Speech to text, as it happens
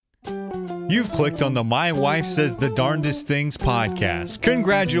You've clicked on the My Wife Says the Darndest Things podcast.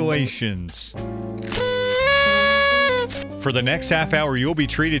 Congratulations. For the next half hour, you'll be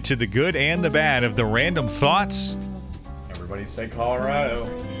treated to the good and the bad of the random thoughts. Everybody say Colorado.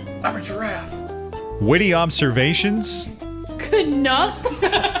 I'm a giraffe. Witty observations. Canucks?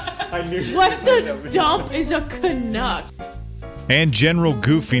 I knew. What the dump is a Canuck? And general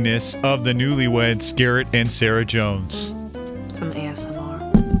goofiness of the newlyweds, Garrett and Sarah Jones. Some ASMR.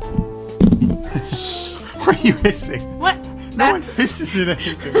 What are you hissing? What? No one hisses in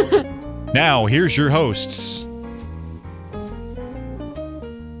ASMR. Now, here's your hosts.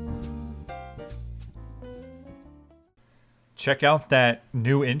 Check out that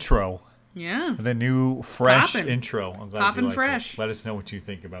new intro. Yeah. The new fresh Poppin'. intro. I'm glad Poppin' you like fresh. it. Let us know what you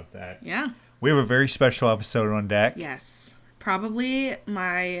think about that. Yeah. We have a very special episode on deck. Yes. Probably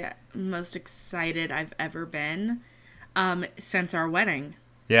my most excited I've ever been since our wedding.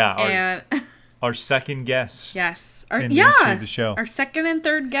 Yeah. And Our second guest. yes. In the history of the show. Our second and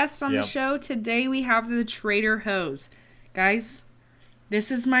third guests on Yep. the show. Today we have the Trader Hose. Guys, this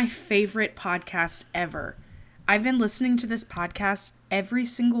is my favorite podcast ever. I've been listening to this podcast every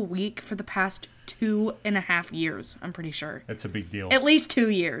single week for the past 2.5 years, I'm pretty sure. That's a big deal. At least 2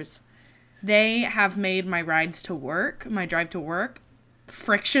 years. They have made my rides to work, my drive to work,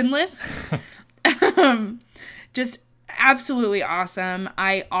 frictionless. Just absolutely awesome.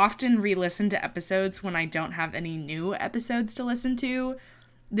 I often re-listen to episodes when I don't have any new episodes to listen to.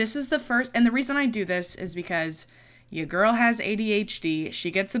 This is the first, and the reason I do this is because your girl has ADHD. She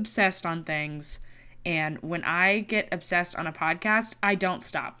gets obsessed on things. And when I get obsessed on a podcast, I don't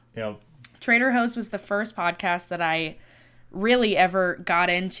stop. Yep. Trader Hose was the first podcast that I really ever got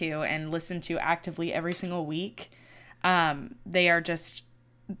into and listened to actively every single week. They are just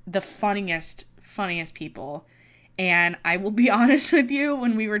the funniest people. And I will be honest with you,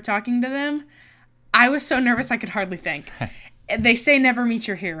 when we were talking to them, I was so nervous I could hardly think. They say never meet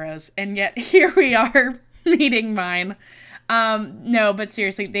your heroes, and yet here we are meeting mine. No, but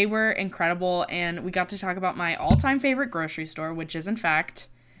seriously, they were incredible, and we got to talk about my all-time favorite grocery store, which is, in fact,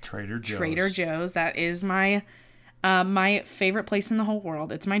 Trader Joe's. Trader Joe's. That is my my favorite place in the whole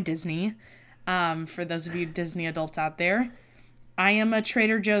world. It's my Disney. For those of you Disney adults out there, I am a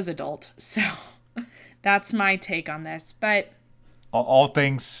Trader Joe's adult, so that's my take on this. But All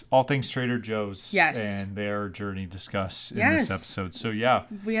things Trader Joe's. Yes. And their journey discussed in Yes. this episode. So yeah,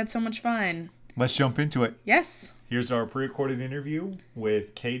 we had so much fun. let's jump into it. Yes. Here's our pre-recorded interview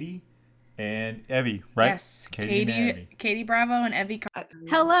with Katie and Evie, right? Yes. Katie and Evie. Katie Bravo and Evie.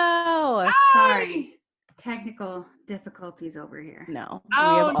 Hello. Sorry. Technical difficulties over here. No,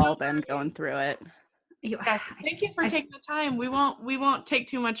 Oh, we have no all been going through it. Yes. Thank you for taking the time. We won't take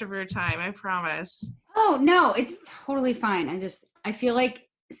too much of your time, I promise. Oh, no, it's totally fine. I feel like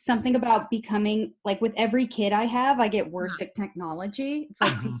something about becoming, like with every kid I have, I get worse at technology. It's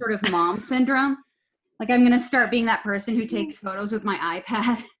like some sort of mom syndrome. Like I'm going to start being that person who takes photos with my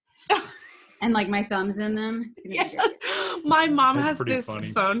iPad and like my thumbs in them. It's gonna be great. My mom That's has pretty this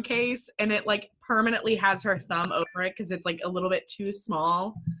funny. phone case, and it like permanently has her thumb over it because it's like a little bit too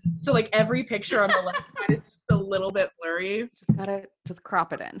small. So like every picture on the left side is just a little bit blurry. Just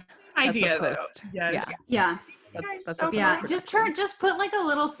crop it in. Idea the though. post. Yes. Yeah. That's so what Yeah. post-production. Just put like a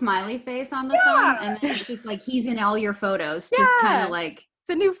little smiley face on the Yeah. thumb, and then it's just like he's in all your photos. Just kind Yeah. of like It's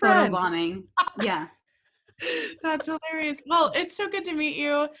a new photo friend. bombing. Yeah. That's hilarious. Well, it's so good to meet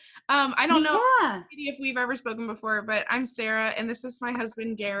you. I don't know Yeah. if we've ever spoken before, but I'm Sarah, and this is my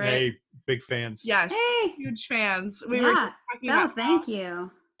husband Garrett. Hey, big fans. Yes, Hey. huge fans. We were Yeah. just talking Oh, about thank you.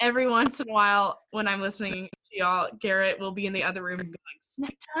 every once in a while when I'm listening to y'all, Garrett will be in the other room and going,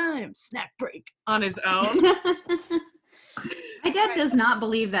 snack time, snack break on his own. My dad does not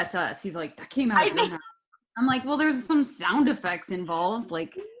believe that's us. He's like, that came out of your mouth. I'm like, well, there's some sound effects involved.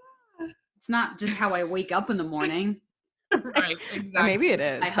 Like, it's not just how I wake up in the morning. Right, Or exactly. maybe it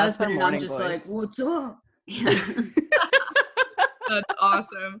is. My That's her husband and I'm morning just voice. like, what's up? Yeah. That's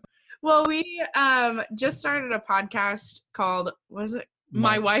awesome. Well, we just started a podcast called, was it?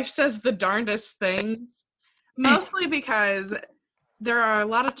 My Wife Says the Darndest Things. Mostly because there are a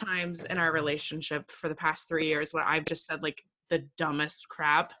lot of times in our relationship for the past 3 years where I've just said like the dumbest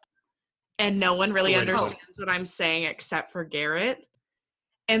crap and no one really That's the way to put it. understands what I'm saying except for Garrett.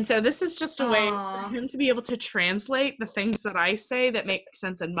 And so this is just a way Aw. for him to be able to translate the things that I say that make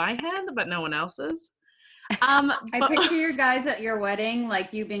sense in my head, but no one else's. I But- picture your guys at your wedding,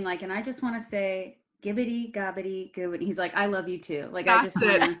 like you being like, and I just want to say, gibbity, gobbity, goobity. He's like, I love you too. Like, I That's just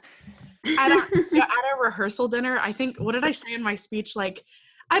it. want to. at a rehearsal dinner, I think, what did I say in my speech? Like,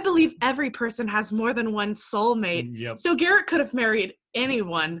 I believe every person has more than one soulmate. Yep. So Garrett could have married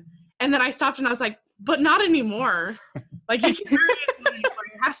anyone. And then I stopped and I was like, but not anymore. Like, you can't marry anyone anymore.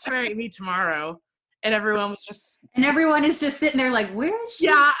 He has to marry me tomorrow. And everyone was just, And everyone is just sitting there like, where is she?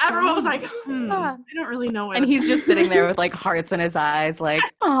 yeah, everyone was like, from? I don't really know what And he's just sitting there with like hearts in his eyes, like,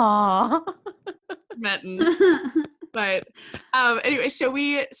 aw. But anyway, so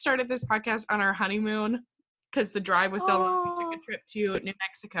we started this podcast on our honeymoon because the drive was so long. We took a trip to New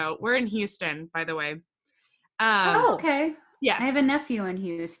Mexico. We're in Houston, by the way. Oh, okay. Yes. I have a nephew in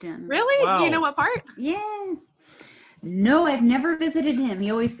Houston. Really? Wow. Do you know what part? Yeah. No, I've never visited him.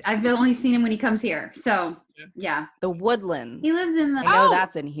 I've only seen him when he comes here. So, yeah. The Woodlands. He lives in the. I know Oh.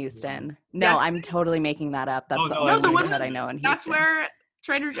 that's in Houston. No, Yes, I'm it is. totally making that up. That's Oh, the no, only that's the neighborhood Woodlands. I know in Houston. That's where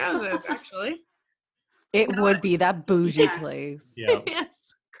Trader Joe's is, actually. It would be that bougie Yeah. place. Yeah.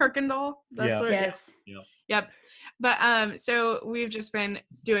 Yes. Kirkendall. That's Yeah. where. Yes. Yep. But so we've just been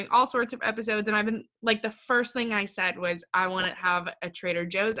doing all sorts of episodes, and I've been like, the first thing I said was I want to have a Trader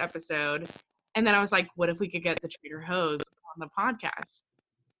Joe's episode, and then I was like, what if we could get the Trader Joe's on the podcast?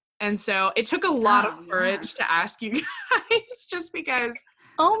 And so it took a lot Oh, of courage to ask you guys, just because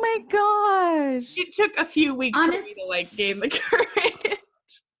Oh my gosh. it took a few weeks for me Honest- to like gain the courage.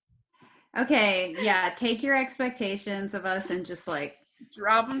 Okay. Yeah. Take your expectations of us and just like.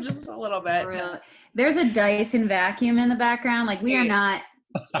 Drop them just a little bit. There's a Dyson vacuum in the background. Like, we are Hey. not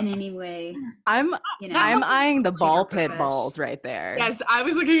in any way, I'm That's I'm all- eyeing the super ball pit profesh. balls right there. Yes, I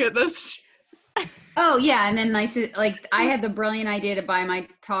was looking at this. Oh yeah, and then like I had the brilliant idea to buy my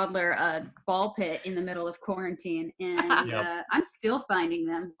toddler a ball pit in the middle of quarantine, and Yep. I'm still finding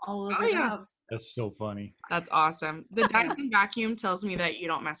them all over Oh, the yeah. house. That's so funny. That's awesome. The Dyson vacuum tells me that you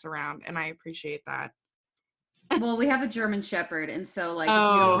don't mess around, and I appreciate that. Well, we have a German Shepherd, and so like if you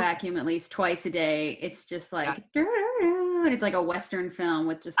Oh. don't vacuum at least twice a day, it's just like and it's like a Western film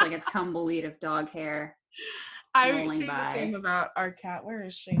with just like a tumbleweed of dog hair. I rolling say the by. same about our cat. Where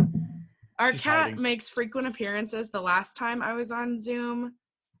is she? Our She's cat hiding. makes frequent appearances. The last time I was on Zoom,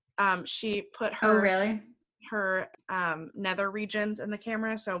 she put Oh, her really? nether regions in the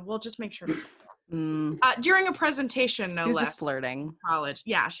camera, so we'll just make sure to Mm, during a presentation, no she was less. just flirting. College,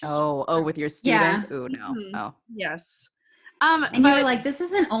 yeah. She's Oh, with your Yeah. students? Ooh, no. Mhm. Oh. yes. And you but- were like, "This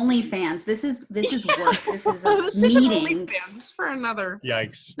isn't OnlyFans. This is work. This is a this isn't meeting. OnlyFans for another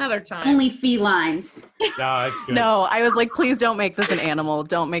Yikes. time. Only felines." No, that's good. No, I was like, please don't make this an animal.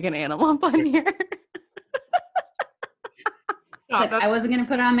 Don't make an animal up on here. No, Look, that's, I wasn't gonna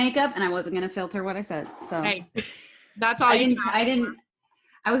put on makeup, and I wasn't gonna filter what I said. So hey, that's all I you didn't. can ask I for. didn't.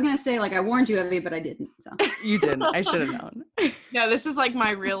 I was gonna say like I warned you, Evie, but I didn't. So You didn't. I should have known. No, this is like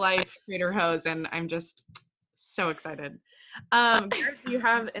my real life Trader Joe's, and I'm just so excited. Garrett, do you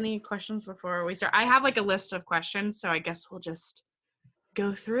have any questions before we start? I have like a list of questions, so I guess we'll just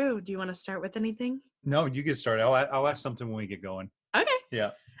go through. Do you want to start with anything? No, you get started. I'll ask something when we get going. Okay.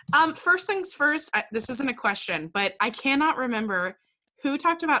 Yeah. First things first, this isn't a question, but I cannot remember who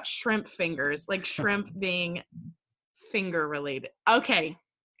talked about shrimp fingers, like shrimp being finger related. Okay.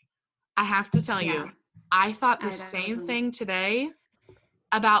 I have to tell Yeah. you, I thought the That same wasn't- thing today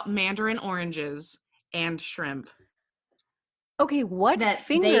about mandarin oranges and shrimp. Okay, what that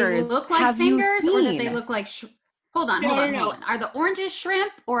fingers they look like have fingers, you or seen? that they look like. Hold on, No, hold on, no, hold on. Are the oranges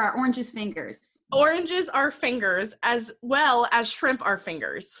shrimp or are oranges fingers? Oranges are fingers as well as shrimp are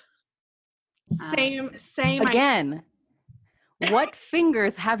fingers. Same. Again, what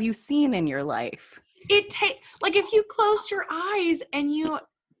fingers have you seen in your life? Like if you closed your eyes and you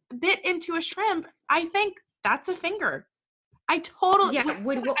bit into a shrimp, I think that's a finger. I totally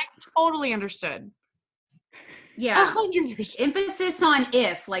understood. Yeah. 100%. Emphasis on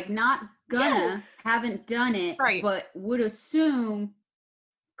if, like not gonna, Yes. haven't done it, Right. but would assume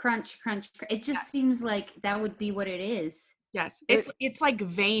crunch. It just seems like that would be what it is. Yes, it's like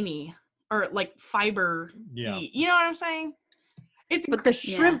veiny or like fiber. Yeah. You know what I'm saying? It's But the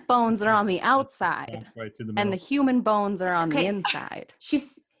shrimp bones are on the outside, Right through the and the middle. human bones are on the Okay. inside.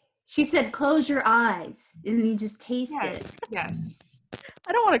 She said, close your eyes, and you just taste it. yes.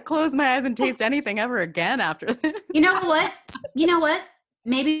 I don't want to close my eyes and taste anything ever again after this. You know what?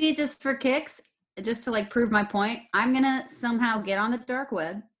 Maybe just for kicks, just to like prove my point, I'm gonna somehow get on the dark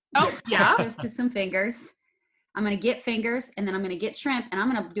web. Oh get yeah. access to some fingers. I'm gonna get fingers, and then I'm gonna get shrimp, and I'm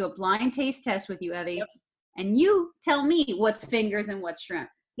gonna do a blind taste test with you, Evie. Yep. And you tell me what's fingers and what's shrimp.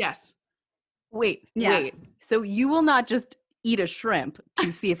 Yes. Wait. So you will not just eat a shrimp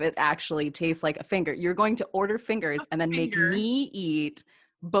to see if it actually tastes like a finger. You're going to order fingers and then make finger. me eat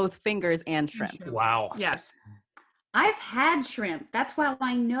both fingers and shrimp. Wow. Yes. I've had shrimp. That's why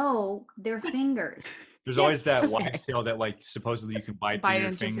I know they're fingers. There's Yes. always that wives' tale that like supposedly you can bite Bite through your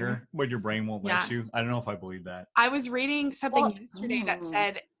into your finger, finger. but your brain won't let Yeah. you. I don't know if I believe that. I was reading something Well, yesterday that oh.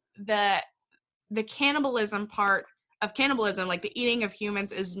 said the cannibalism part of cannibalism, like the eating of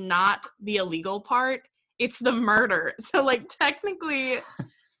humans, is not the illegal part. It's the murder. So like technically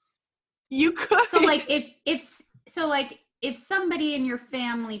you could. So like if somebody in your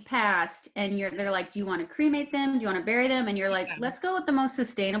family passed and they're like, do you want to cremate them? Do you want to bury them? And you're like, let's go with the most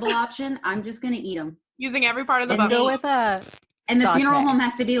sustainable option. I'm just going to eat them. Using every part of the And body. go with a And the saute. funeral home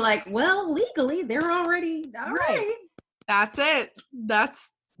has to be like, well, legally, they're already all right. That's it. That's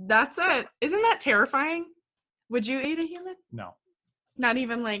it. Isn't that terrifying? Would you eat a human? No. Not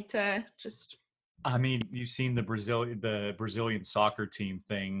even like to just. I mean, you've seen the Brazilian soccer team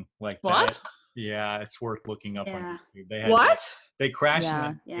thing like What? that. Yeah, it's worth looking up on YouTube. They had What? They crashed in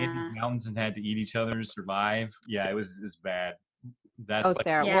the Yeah. mountains and had to eat each other to survive. Yeah, it was bad. That's Oh, like,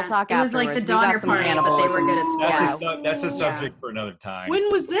 Sarah, Yeah. we'll talk It was afterwards. like the We got Donner some Party, but they were cannibalism. good at that's sports. that's a Yeah. subject for another time.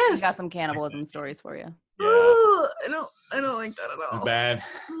 When was We this? got some cannibalism stories for you. Yeah, I don't like that at it was all. bad.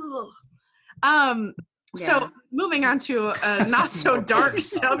 Yeah. So moving on to a not so dark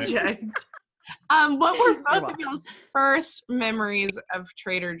subject. What were both of welcome. y'all's first memories of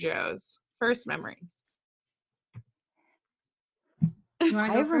Trader Joe's? First memories. You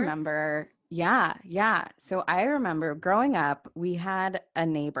wanna I go first? remember, yeah. So I remember growing up, we had a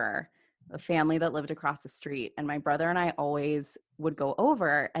neighbor, a family that lived across the street, and my brother and I always would go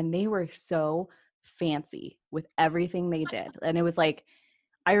over, and they were so fancy with everything they did. And it was like,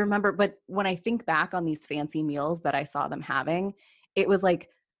 I remember, but when I think back on these fancy meals that I saw them having, it was like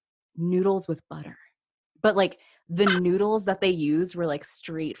noodles with butter. But like the noodles that they used were like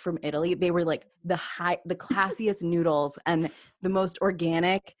straight from Italy. They were like the classiest noodles and the most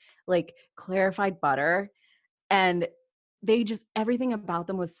organic, like clarified butter. And they just, everything about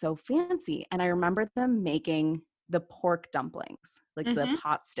them was so fancy. And I remember them making the pork dumplings, like the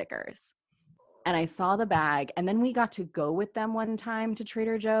pot stickers. And I saw the bag, and then we got to go with them one time to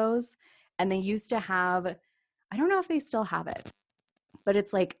Trader Joe's, and they used to have, I don't know if they still have it, but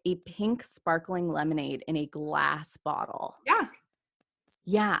it's like a pink sparkling lemonade in a glass bottle. Yeah.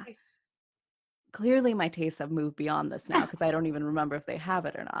 Yeah. Nice. Clearly my tastes have moved beyond this now because I don't even remember if they have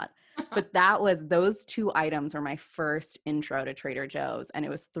it or not. But those two items were my first intro to Trader Joe's, and it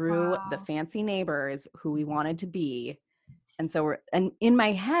was through the Wow. fancy neighbors who we wanted to be. And so and in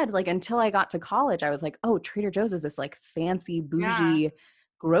my head, like until I got to college, I was like, oh, Trader Joe's is this like fancy bougie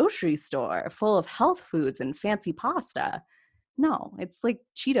grocery store full of health foods and fancy pasta. No, it's like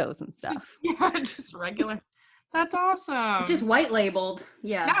Cheetos and stuff. Yeah, just regular. That's awesome. It's just white labeled.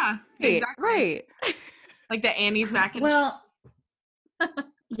 Yeah. yeah, exactly. Right. Like the Annie's mac and cheese. Well,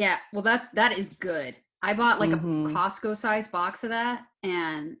 yeah. Well, that is good. I bought like Mhm. a Costco size box of that,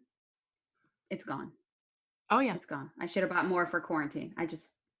 and it's gone. Oh yeah. It's gone. I should have bought more for quarantine. I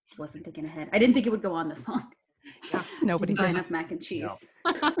just wasn't thinking ahead. I didn't think it would go on this long. Nobody Didn't buy does. enough mac and cheese.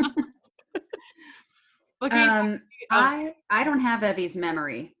 Okay. I don't have Evie's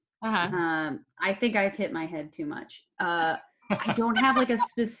memory. Uh-huh. I think I've hit my head too much. I don't have like a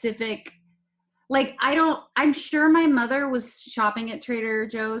specific, like I'm sure my mother was shopping at Trader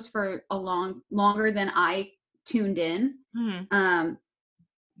Joe's for longer than I tuned in. Mhm.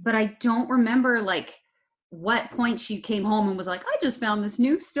 But I don't remember like what point she came home and was like, I just found this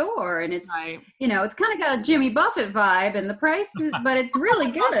new store, and it's, Right. it's kind of got a Jimmy Buffett vibe, and the price is, but it's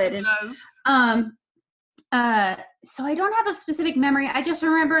really good. It And does. so I don't have a specific memory. I just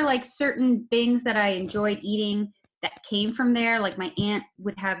remember like certain things that I enjoyed eating that came from there. Like my aunt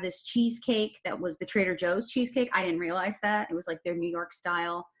would have this cheesecake that was the Trader Joe's cheesecake. I didn't realize that. It was like their New York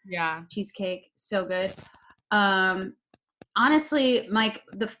style Yeah. cheesecake. So good. Honestly, Mike,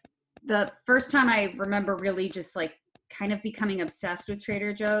 the first time I remember really just like kind of becoming obsessed with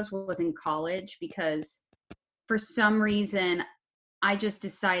Trader Joe's was in college, because for some reason I just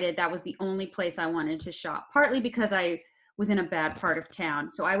decided that was the only place I wanted to shop, partly because I was in a bad part of town.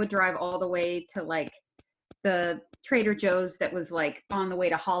 So I would drive all the way to like the Trader Joe's that was like on the way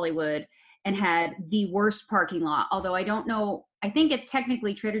to Hollywood and had the worst parking lot. Although I don't know, I think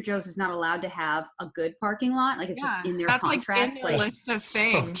technically Trader Joe's is not allowed to have a good parking lot. Like it's just in their That's contract. like in their list of So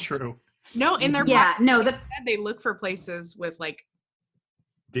things. true. No, in their Yeah, contract, no, they look for places with like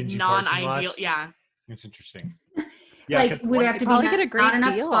Dingy parking non-ideal. lots. Yeah. It's interesting. like 'cause would one- have to be probably not, get a great not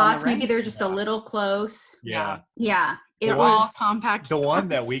enough deal on the spots. Maybe rent. they're just a little close. yeah. Yeah, it The All was. compact. The one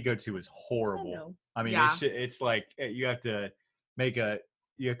that spots. we go to is horrible. know. I mean, Yeah. it's like you have to make a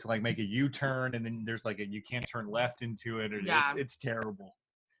U-turn, and then there's like you can't turn left into it, or Yeah. it's terrible.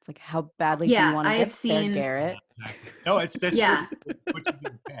 It's like, how badly do Yeah, you want to I get have there, seen- Garrett? No, that's Yeah. true. What you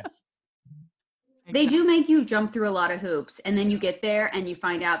do best. They do make you jump through a lot of hoops, and then you get there and you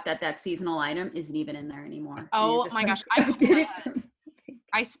find out that seasonal item isn't even in there anymore. And Oh you're just my like, gosh, I did it.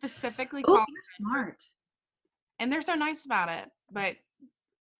 I specifically Oh, call, you're smart. and they're so nice about it, but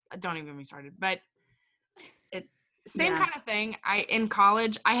don't even get me started. But same Yeah. kind of thing. In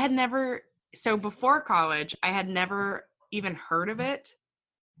college, I had never, so before college, I had never even heard of it.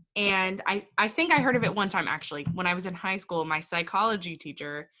 And I think I heard of it one time, actually. When I was in high school, my psychology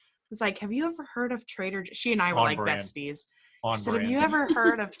teacher was like, have you ever heard of Trader Joe's? She and I were On like brand. besties. On She said, brand. have you ever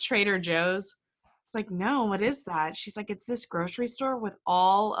heard of Trader Joe's? It's like, no, what is that? She's like, it's this grocery store with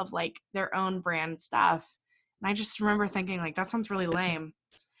all of like their own brand stuff. And I just remember thinking like, that sounds really lame.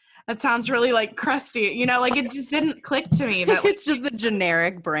 That sounds really like crusty, you know, like it just didn't click to me that like, It's just the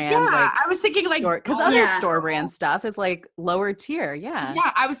generic brand. yeah, Like, I was thinking like, because dollar- other Yeah. store brand stuff is like lower tier. Yeah.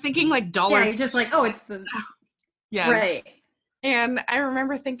 yeah, I was thinking like Yeah, dollar. you're just like, oh, it's the Yes. right. And I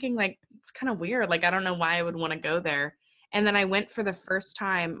remember thinking like, it's kind of weird. Like, I don't know why I would want to go there. And then I went for the first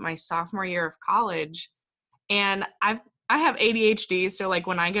time my sophomore year of college, and I have ADHD. So like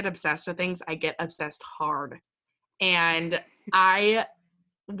when I get obsessed with things, I get obsessed hard. And I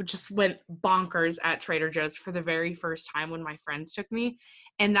just went bonkers at Trader Joe's for the very first time when my friends took me.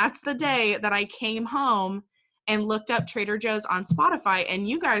 And that's the day that I came home and looked up Trader Joe's on Spotify, and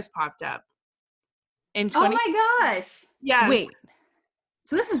you guys popped up. In Oh my gosh. yes. Wait,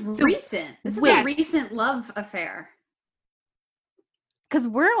 So this is recent. This is wait. a recent love affair. because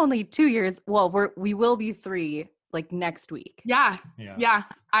we're only 2 years. Well, we will be 3 like next week. Yeah. Yeah. Yeah.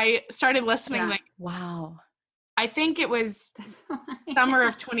 I started listening Yeah. like, Wow. I think it was That's summer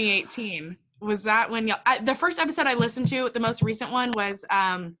of 2018. Was that when the first episode I listened to, the most recent one was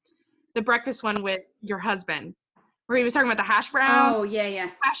the breakfast one with your husband, where he was talking about the hash brown, Oh yeah.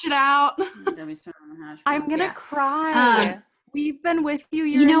 hash it out. I'm gonna Yeah. cry. We've been with you.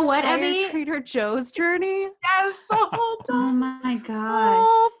 You Your know what, entire Abby? Trader Joe's journey. Yes, the whole Oh time. my gosh.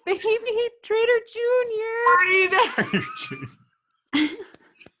 Oh, baby Trader Junior.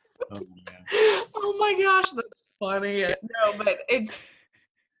 Oh, man. Oh my gosh, that's funny. No, but it's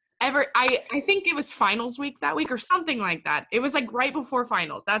I think it was finals week that week or something like that. It was like right before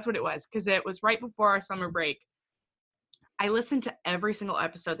finals. That's what it was, because it was right before our summer break. I listened to every single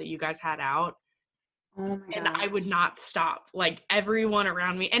episode that you guys had out, Oh my and gosh. I would not stop. Like everyone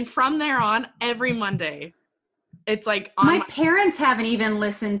around me, and from there on, every Monday, it's like on My parents haven't even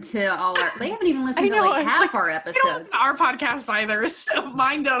listened to all our. They haven't even listened I know, to like it's half like- our they don't episodes. listen to our podcast either, so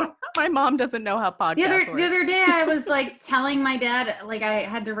mine don't. My mom doesn't know how podcasts work. The other day, I was like telling my dad, like I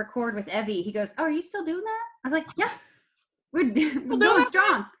had to record with Evie. He goes, "Oh, are you still doing that?" I was like, "Yeah, we're going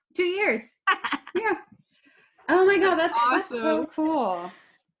strong. 2 years." Yeah. Oh my god, that's so awesome. cool.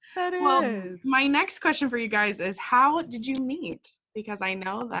 That is. Well, my next question for you guys is, how did you meet? Because I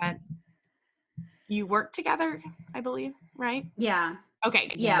know that you work together, I believe, right? Yeah.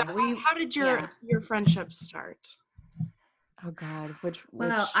 Okay. Yeah, so we- how did yeah. your friendship start? Oh God, which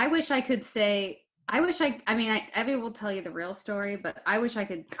Well, I wish I could say. Evie will tell you the real story, but I wish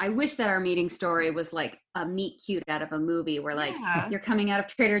that our meeting story was like a meet cute out of a movie where like Yeah. you're coming out of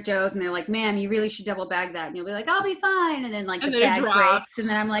Trader Joe's and they're like, "Ma'am, you really should double bag that." And you'll be like, "I'll be fine." And then like And the then it bag drops. breaks and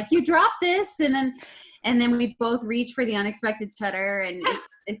then I'm like, "You dropped this." And then we both reach for the unexpected cheddar and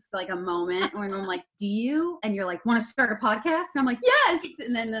it's like a moment when I'm like, "Do you?" And you're like, "Want to start a podcast?" And I'm like, "Yes."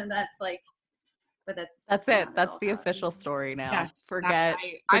 And then that's like, but that's That's not it. at That's all the how it official is. story now. Yes, Forget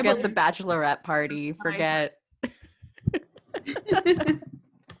I the believe- bachelorette party. That's what I Forget.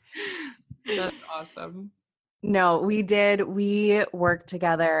 That's awesome. No, we did. We worked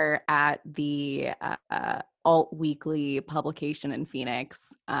together at the Alt Weekly publication in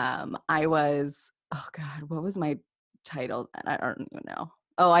Phoenix. I was, oh God, what was my title then? I don't even know.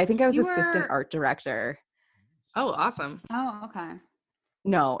 Oh, I think I was You assistant were- art director. Oh, awesome. Oh, okay.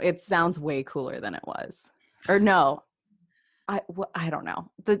 No, it sounds way cooler than it was. Or no, I don't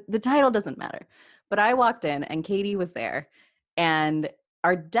know. The title doesn't matter. But I walked in and Katie was there and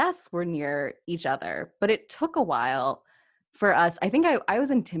our desks were near each other, but it took a while for us. I think I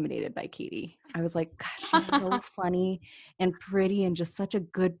was intimidated by Katie. I was like, gosh, she's so funny and pretty and just such a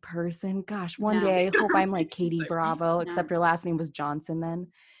good person. Gosh, one No. day I hope I'm like Katie Like, Bravo, no. except her last name was Johnson then.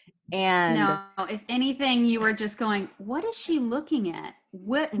 And No, if anything, you were just going, what is she looking at?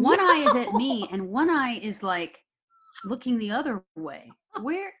 What one eye is at me and one eye is like looking the other way.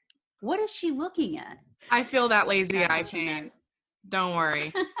 What is she looking at? I feel that lazy That's eye what she pain. meant. Don't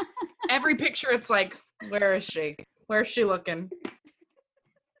worry. Every picture, it's like, where is she? Where's she looking?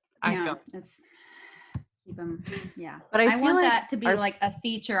 I No, feel. it's keep them. Yeah, But I feel want like that to be our- like a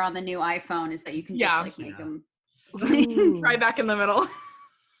feature on the new iPhone is that you can just Yeah. like make them. Ooh. Right back in the middle.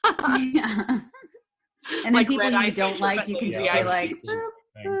 Yeah. And then Like people red you eye don't feature, like, but you can lazy just eye be like, feature.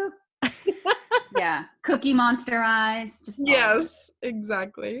 boop, boop. Yeah. Cookie Monster eyes. Just all of it. Yes,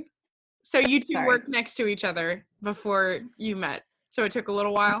 exactly. So you two Sorry. worked next to each other before you met. So it took a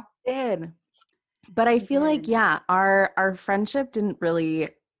little while. Did. But I We feel like, did. yeah, our friendship didn't really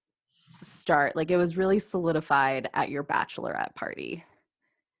start. Like, it was really solidified at your bachelorette party.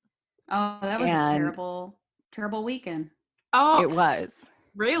 Oh, that was And- a terrible, terrible weekend. Oh, It was.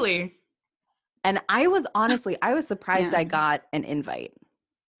 really? And I was surprised Yeah. I got an invite.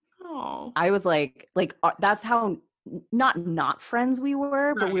 Oh, I was like that's how not friends we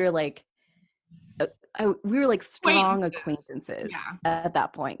were, but we Right. were like we were like strong Acquaintances. acquaintances Yeah. at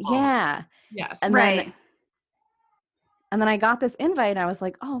that point. Oh. Yeah. yes. And Right. then I got this invite and I was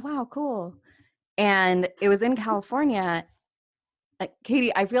like, "Oh, wow, cool." And it was in California.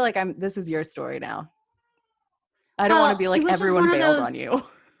 Katie, I feel like this is your story now. I don't want to Well, be it like was just everyone one of bailed on those- you.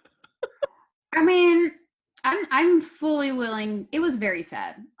 I mean, I'm fully willing. It was very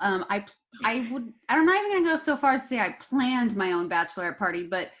sad. I'm not even gonna go so far as to say I planned my own bachelorette party,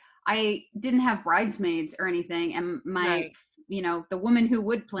 but I didn't have bridesmaids or anything, and my Right. the woman who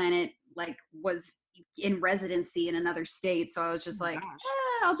would plan it was in residency in another state, so I was just Oh my like, gosh.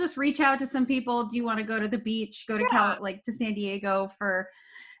 I'll just reach out to some people. Do you want to go to the beach? Go to Yeah. to San Diego for,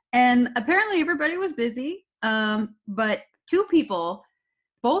 and apparently everybody was busy. But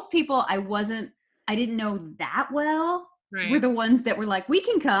both people I didn't know that well Right. were the ones that were like, we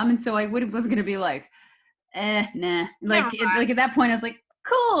can come. And so I wasn't going to be like, nah. Never mind. At that point I was like,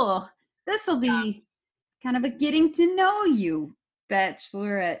 cool. This will be kind of a getting to know you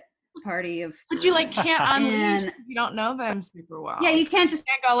bachelorette party of But you three. can't unleash And- if you don't know them super well. Yeah, you can't just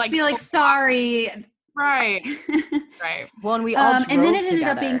can't go feel like sorry. right, right. Well, and we all drove and then it ended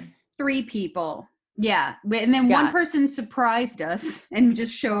up together. being 3 people. Yeah. And then one Yeah. person surprised us and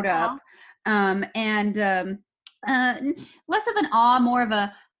just showed up. Less of an awe, more of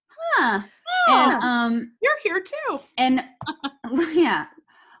a, huh. Oh, And, you're here too. and yeah,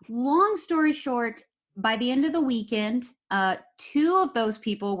 long story short, by the end of the weekend, 2 of those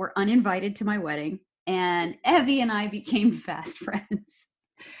people were uninvited to my wedding, and Evie and I became fast friends.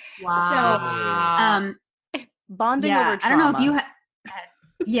 Wow. Bonding Yeah, over I don't know if trauma.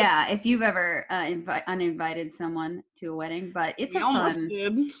 you if you've ever uninvited someone to a wedding, but it's we a almost fun.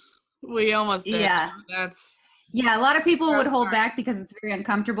 did. We almost did. Yeah. That's Yeah, a lot of people Oh, would hold sorry. back because it's very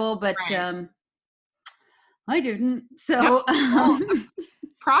uncomfortable, but Right. I didn't. So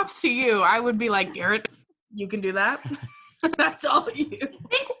props to you. I would be like, Garrett, you can do that. That's all you.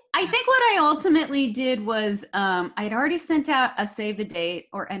 I think what I ultimately did was I had already sent out a save the date,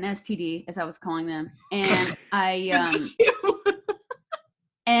 or an STD as I was calling them, and I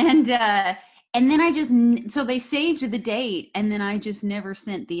and then I just so they saved the date, and then I just never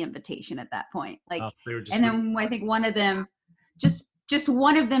sent the invitation at that point. Like, They were just and then I think one of them just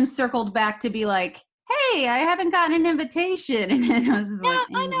one of them circled back to be like, hey, I haven't gotten an invitation. And then I was just like,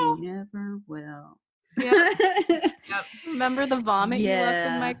 I and know. you never will. Yep. Remember the vomit you left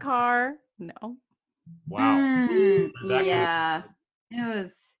in Yeah. my car? No. wow. Mm, Exactly. yeah. It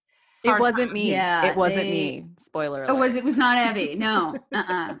was. It Hard wasn't me. Yeah, it wasn't they- me. Spoiler Oh, alert. it was not Abby. No.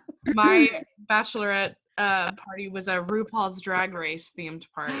 My bachelorette party was a RuPaul's Drag Race themed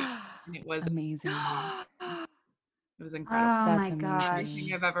party, and it was Amazing. it was incredible. Oh That's my amazing. gosh.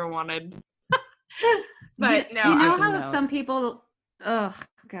 Everything I've ever wanted. You- But no, you know Taking how some notes. people, oh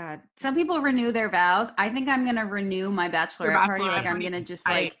God, some people renew their vows. I think I'm gonna renew my bachelorette party. bachelorette Like I'm party? gonna just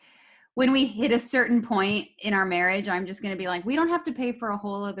I- like when we hit a certain point in our marriage, I'm just gonna be like, we don't have to pay for a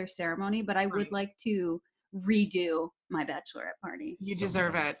whole other ceremony, but I would Right. like to redo my bachelorette party. you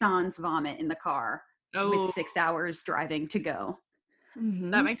deserve it. Sans vomit in the car Oh, with 6 hours driving to go.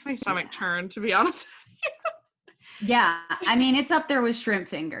 Mhm. that makes my stomach turn, to be honest. Yeah, I mean it's up there with shrimp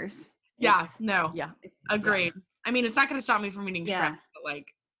fingers. Yeah, It's- no, Yeah. agreed. I mean, it's not going to stop me from eating Yeah. shrimp, but like,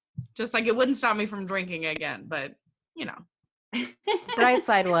 just like it wouldn't stop me from drinking again. But you know, Bright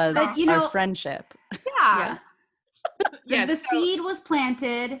side was But, you know- our friendship. yeah. Yes, The so- seed was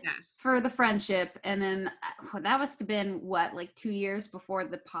planted yes. for the friendship, and then that must have been what, like 2 years before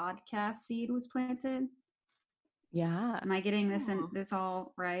the podcast seed was planted. Yeah. Am I getting this Oh. this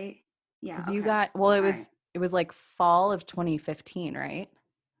all right? Yeah, Because you okay. got, well, All right. it was like fall of 2015, right?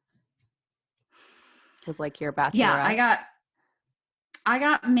 It was like your bachelorette. Yeah, I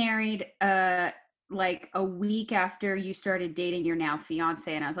got married like a week after you started dating your now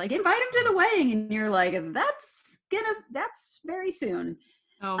fiance, and I was like, invite him to the wedding, and you're like, that's very soon.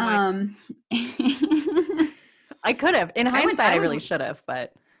 Oh my. I could have. In I would- hindsight, I I would- really should have,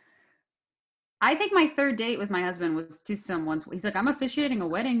 but I think my third date with my husband was to someone's. He's like, I'm officiating a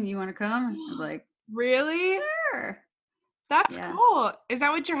wedding. You want to come? I was like, Really? sure. That's Yeah. cool. Is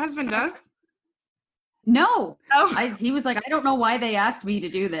that what your husband does? No. Oh, He was like, I don't know why they asked me to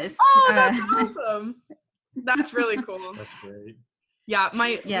do this. oh, that's awesome. That's really cool. That's great. Yeah,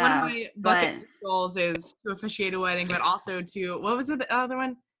 one of Yeah, my bucket but- list goals is to officiate a wedding, but also to, what was it, the other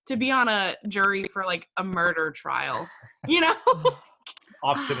one? To be on a jury for like a murder trial. You know?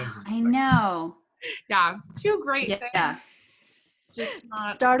 Opposite ends of the I spectrum. know. Yeah, two great things. Yeah. Just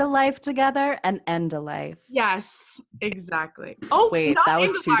not. Start a life together and end a life. Yes, exactly. Oh, Wait, not that was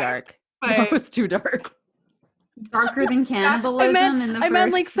in the too life, dark. but That was too dark. Darker than cannibalism in the I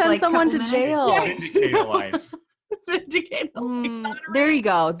meant like first, send someone to couple minutes. jail. Yes. Vindicate a life. vindicate a life. There you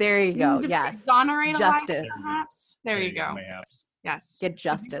go. There you go. To Yes. exonerate a life, Justice. perhaps. There you go. Mayhaps. Yes. Get Would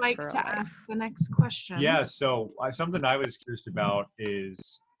justice you like for a to life. ask the next question? Yeah, so something I was curious about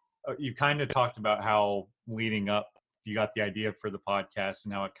is you kind of talked about how leading up, you got the idea for the podcast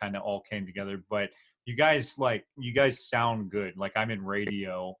and how it kind of all came together. But you guys sound good. Like I'm in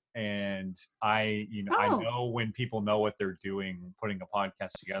radio, and I know when people know what they're doing, putting a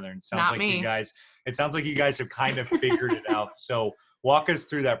podcast together. And it sounds Not like me. it sounds like you guys have kind of figured it out. So walk us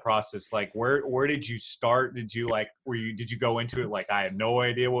through that process. Like where did you start? Did you did you go into it like I have no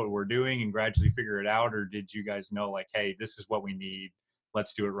idea what we're doing and gradually figure it out, or did you guys know like, hey, this is what we need,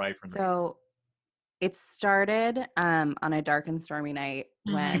 let's do it right from the beginning? So it started on a dark and stormy night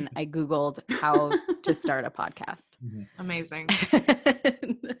when I Googled how to start a podcast. Amazing.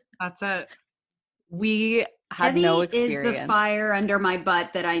 That's it. We had Debbie no is experience. the fire under my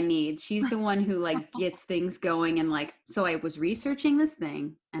butt that I need. She's the one who like gets things going and like. So I was researching this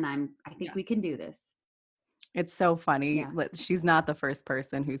thing, and I think we Yes. can do this. It's so funny. Yeah. She's not the first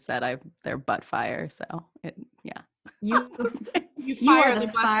person who said their butt fire. So yeah. You You you are fire the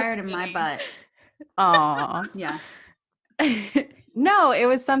butts at fire the to my beginning. butt. Aw. Yeah. No, it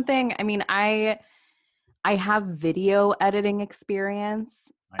was something. I mean, I have video editing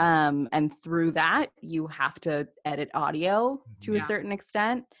experience. Nice. And through that, you have to edit audio to Yeah. a certain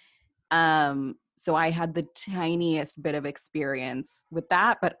extent. So I had the tiniest bit of experience with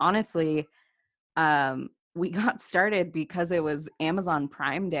that. But honestly, we got started because it was Amazon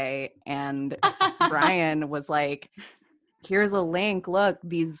Prime Day, and Brian was like, here's a link. Look,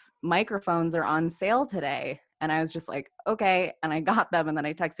 these microphones are on sale today. And I was just like, okay. And I got them. And then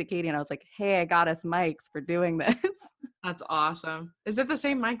I texted Katie and I was like, hey, I got us mics for doing this. That's awesome. Is it the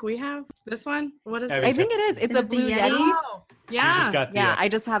same mic we have? This one? What is Yeah, it? I think it is. It's Is a it the blue Yeti? Yeti. Oh, She yeah. just got the, Yeah, I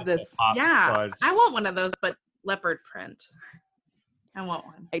just have the this. pop Yeah. buzz. I want one of those, but leopard print. I want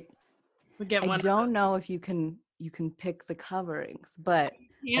one. We get I one. don't know if you can pick the coverings, but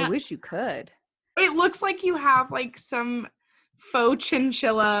Yeah. I wish you could. It looks like you have like some faux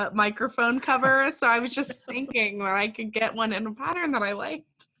chinchilla microphone cover. So I was just thinking that I could get one in a pattern that I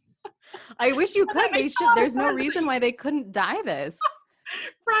liked. I wish you That could. makes a lot of There's no sense. reason why they couldn't dye this.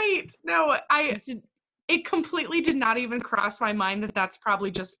 Right. No, it completely did not even cross my mind that that's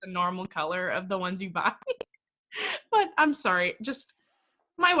probably just the normal color of the ones you buy. But I'm sorry. Just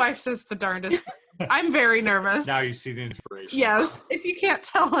my wife says the darndest things. I'm very nervous. Now you see the inspiration. Yes. If you can't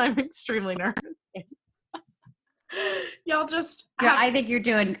tell, I'm extremely nervous. Y'all just Yeah, have- I think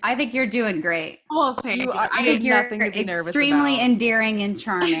you're doing great. well, thank You you. are- I You think have you're nothing to be nervous extremely about. endearing and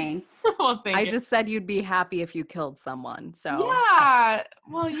charming. well, thank I you. just said you'd be happy if you killed someone. So Yeah.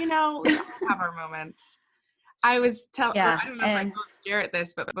 Well, we all have our moments. I was Yeah, I don't know if I and- told Garrett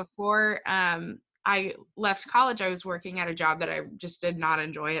this, but before I left college, I was working at a job that I just did not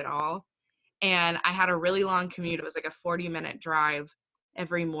enjoy at all. And I had a really long commute. It was like a 40-minute drive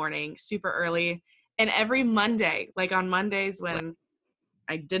every morning, super early. And every Monday, like on Mondays when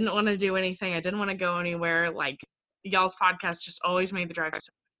I didn't want to do anything, I didn't want to go anywhere, like y'all's podcast just always made the drive so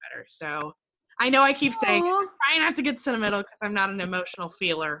much better. So I know I keep saying, Aw. trying not to get sentimental because I'm not an emotional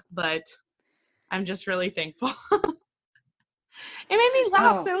feeler, but I'm just really thankful. It made me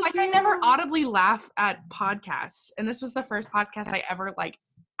laugh. Oh. Like I never audibly laugh at podcasts. And this was the first podcast I ever like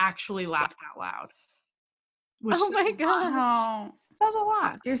actually laughed out loud. Which oh my gosh. Oh, says a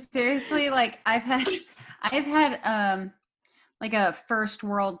lot. you're seriously like I've had like a first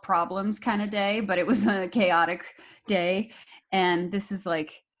world problems kind of day, but it was a chaotic day, and this is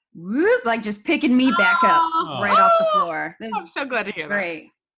like whoop, like just picking me back up Oh. right off the floor. This I'm is so glad to hear that. great.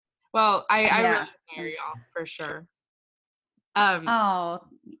 Well, I Yeah. really admire y'all for sure. Oh,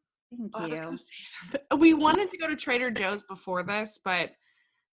 thank I was you. gonna say something. We wanted to go to Trader Joe's before this, but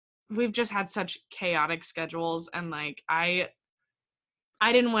we've just had such chaotic schedules, and like I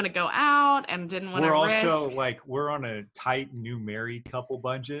I didn't want to go out and didn't want to We're risk. also like we're on a tight new married couple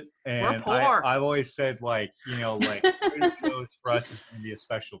budget, and poor. I've always said like like Trader Joe's for us is going to be a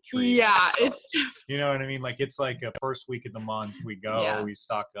special treat. Yeah, So, it's you know what I mean. Like it's like a first week of the month we go, Yeah. we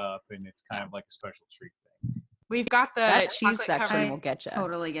stock up, and it's kind of like a special treat thing. we've got the That cheese chocolate section covered- will get you.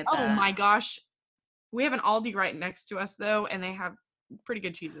 Totally get that. Oh my gosh, we have an Aldi right next to us though, and they have pretty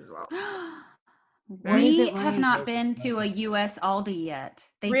good cheese as well. What is We it have like? not been to a US Aldi yet.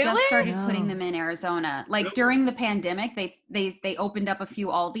 They Really? just started putting No. them in Arizona. Like Really? during the pandemic, they opened up a few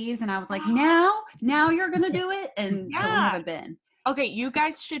Aldis, and I was like, now you're gonna do it, and so we Yeah. haven't been. Okay, you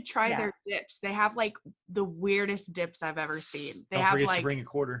guys should try Yeah. their dips. They have like the weirdest dips I've ever seen. They Don't have forget like to bring a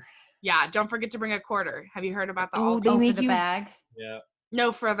quarter. yeah, don't forget to bring a quarter. Have you heard about the Oh, Aldi? they Oh, for make the you- bag. Yeah.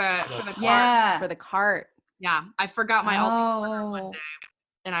 No, for the cart. Yeah. For the cart. Yeah, I forgot my Aldi quarter one Oh. day,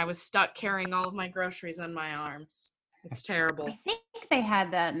 and I was stuck carrying all of my groceries on my arms. It's terrible. I think they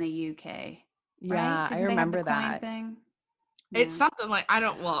had that in the UK. Yeah, right? I Didn't they have remember the coin that. thing? It's Yeah. something like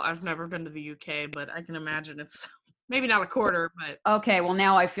I've never been to the UK, but I can imagine it's maybe not a quarter, but Okay, well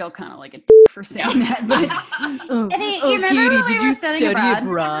now I feel kind of like a for saying that. But Oh, you remember when we were studying abroad?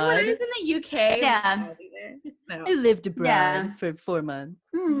 what is in the UK? Yeah. No. I lived abroad Yeah. for 4 months.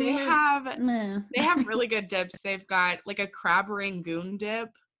 They Mm, have meh. they have really good dips. They've got like a crab rangoon dip,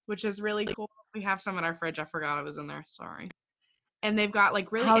 which is really cool. We have some in our fridge. I forgot it was in there. Sorry. And they've got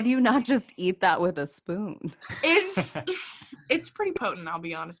like really How do you not just eat that with a spoon? it's it's pretty potent, I'll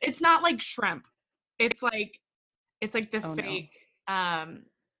be honest. It's not like shrimp. It's like the Oh, no. fake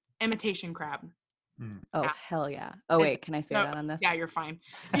imitation crab. Oh, Yeah. hell yeah. Oh, It's- wait, can I say no, that on this? Yeah, you're fine.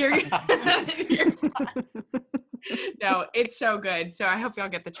 You're, you're fine. No, it's so good. So I hope y'all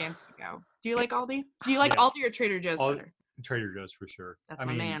get the chance to go. Do you like Aldi? Do you like Yeah. Aldi or Trader Joe's Al- better? Trader Joe's for sure. That's I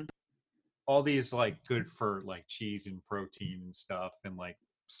my mean, man. Aldi is like good for like cheese and protein and stuff, and like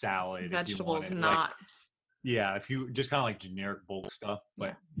salad. if you want Vegetables, it. Like, not. yeah, if you just kind of like generic bulk stuff,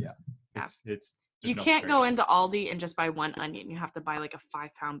 but yeah, Yeah. it's You there's no can't go comparison. into Aldi and just buy one onion. You have to buy like a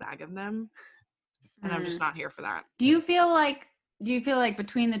 5-pound bag of them. And I'm just not here for that. Do you feel like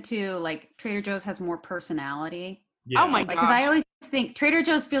between the two, like Trader Joe's has more personality? Yeah. Oh my Like, because I god. always think Trader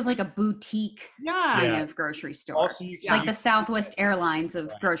Joe's feels like a boutique Yeah. kind Yeah. of grocery store. Also, you can Like you- the Southwest Airlines of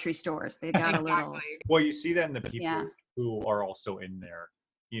Right. grocery stores. They got a little. Exactly. well, you see that in the people Yeah. who are also in there.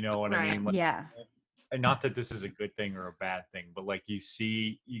 You know what Right. I mean? Like, Yeah. and not that this is a good thing or a bad thing, but like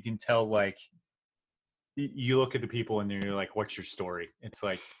you can tell like you look at the people and you're like, what's your story? It's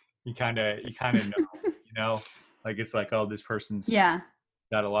like you kind of know, like it's like, oh, this person's Yeah.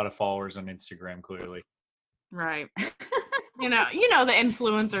 got a lot of followers on Instagram, clearly. Right. you know the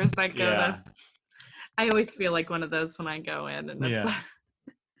influencers that go Yeah. to. I always feel like one of those when I go in, and it's Yeah.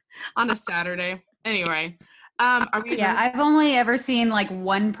 on a Saturday. Anyway, are we? Yeah, I've only ever seen like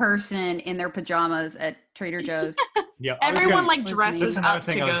one person in their pajamas at Trader Joe's. Yeah, I was Everyone gonna- like Listen, dresses That's another up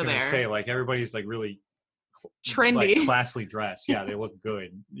to thing I was go gonna there. say. Like everybody's like really Trendy. like classily dressed. Yeah, they look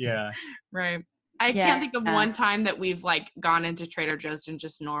good. Yeah, Right. I Yeah. can't think of one time that we've like gone into Trader Joe's in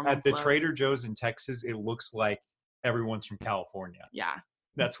just normal. at the clothes. Trader Joe's in Texas, it looks like everyone's from California. Yeah.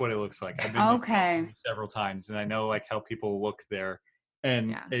 That's what it looks like. I've been to Okay. California several times, and I know like how people look there.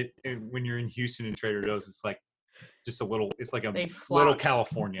 And Yeah. it when you're in Houston and Trader Joe's, it's like just a little. It's like a They little flock.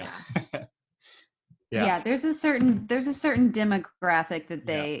 California. Yeah. Yeah, there's a certain demographic that Yeah.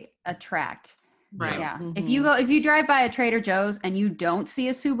 they attract. Right. Yeah. Mhm. If you drive by a Trader Joe's and you don't see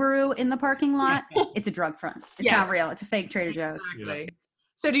a Subaru in the parking lot, it's a drug front. It's Yes. not real. It's a fake Trader Joe's. Exactly.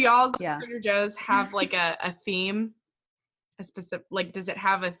 So do y'all's Yeah. Trader Joe's have like a theme? A specific, like, does it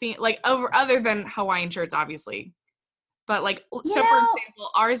have a theme? Like other than Hawaiian shirts, obviously. But like, so for know-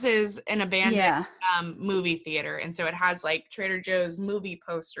 example, ours is an abandoned Yeah. movie theater, and so it has like Trader Joe's movie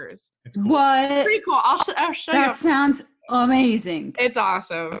posters. it's cool. What? Pretty cool. I'll show you. That sounds amazing. It's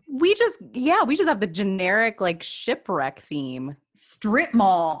awesome. We just have the generic like shipwreck theme. Strip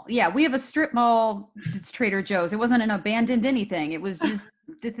mall. Yeah, we have a strip mall. It's Trader Joe's. It wasn't an abandoned anything. It was just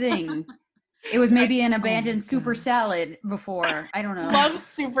the thing. It was maybe an abandoned super God. salad before. I don't know. Love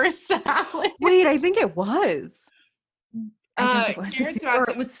super salad. Wait, I think it was. I think it was, Karen's or about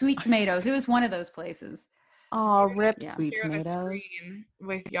it was sweet tomatoes. It was one of those places. Oh, rip Yeah. sweet share the tomatoes. screen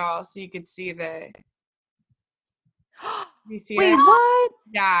with y'all so you could see the. You see Wait, it? what?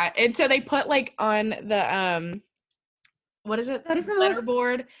 Yeah, and so they put like on the what is it? That is the most-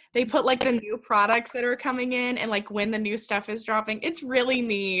 letterboard. They put like the new products that are coming in and like when the new stuff is dropping. It's really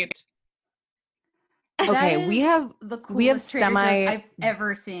neat. Okay, That we is have the coolest we have Trader Joe's semi- I've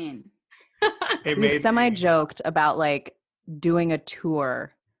ever seen. It we made semi joked about like doing a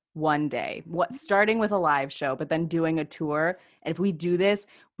tour one day. What starting with a live show, but then doing a tour And if we do this,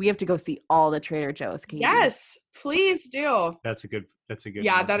 we have to go see all the Trader Joe's. Katie. Yes, please do. That's a good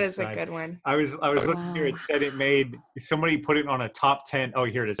Yeah, one that to is a decide. good one. I was looking here. It said it made somebody put it on a top 10. Oh,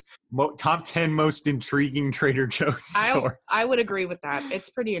 here it is. Top 10 most intriguing Trader Joe's stores. I would agree with that. It's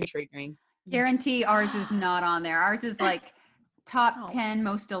pretty intriguing. Guarantee ours is not on there. Ours is like top Oh. 10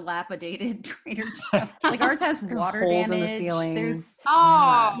 most dilapidated Trader Joe's. Like ours has water Holes in the damage. ceilings. There's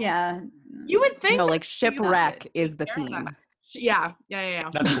Oh, yeah. you would think. No, like that shipwreck it. is the Fair theme. enough. Yeah.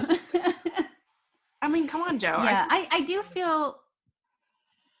 That's cool. I mean, come on, Joe. Yeah, I do feel,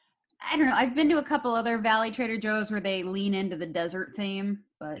 I don't know. I've been to a couple other Valley Trader Joe's where they lean into the desert theme,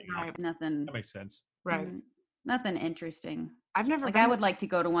 but Right. nothing. That makes sense. Right. Nothing interesting. I've never. Like been I would like to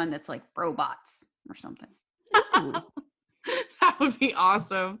go to one that's like robots or something. Ooh. That would be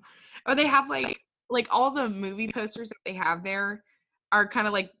awesome. Or they have like all the movie posters that they have there are kind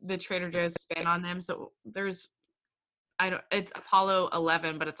of like the Trader Joe's spin on them. So there's it's Apollo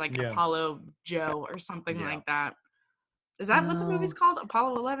 11, but it's like Yeah. Apollo Joe or something Yeah. like that. Is that what the movie's Oh. called?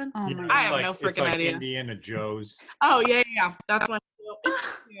 Apollo 11? Oh Yeah, my I it's have like, no it's freaking like idea. Indiana Joe's. Oh yeah. That's one. It's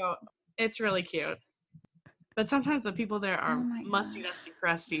cute. It's really cute. But sometimes the people there are Oh my musty, gosh. dusty,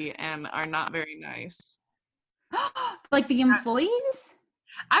 crusty, and are not very nice. Like the employees?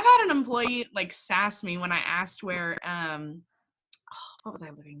 I've had an employee like sass me when I asked where what was I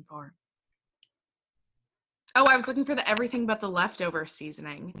looking for? Oh, I was looking for the everything but the leftover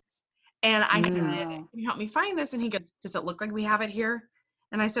seasoning. And I said, Oh. "Can you help me find this?" And he goes, "Does it look like we have it here?"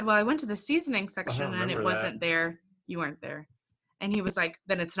 And I said, "Well, I went to the seasoning section and it remember wasn't there. You weren't there." And he was like,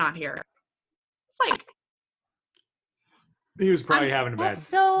 "Then it's not here." It's like, He was probably having a bad. That's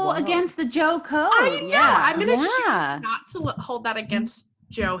so Wow. against the Joe code. I know. I'm gonna choose Yeah. not to hold that against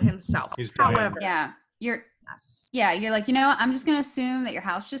Joe himself. He's probably However, Yeah. You're yes. like, you know what? I'm just gonna assume that your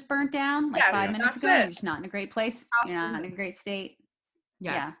house just burnt down like Yes, 5 minutes that's ago. And it. you're just not in a great place. You're not in a great state.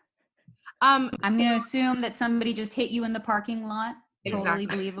 Yes. Yeah. I'm so- gonna assume that somebody just hit you in the parking lot. Totally Exactly.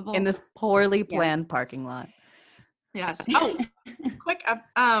 believable. In this poorly Yeah. planned parking lot. Yes. Oh,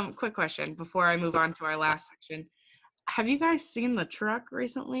 quick question before I move on to our last section. Have you guys seen the truck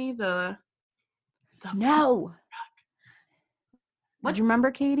recently? The No. What? Did you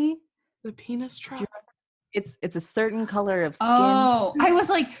remember, Katie? the penis truck. It's a certain color of skin. Oh, I was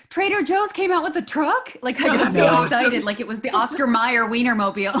like, Trader Joe's came out with a truck? Like, I got so No. excited. Like, it was the Oscar Mayer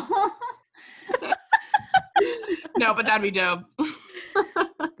Wienermobile. No, but that'd be dope.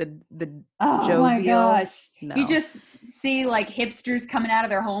 The Oh my jovial. gosh. No. You just see like hipsters coming out of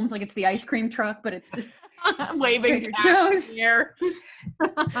their homes like it's the ice cream truck, but it's just Waving Trader cash in Joe's. the air.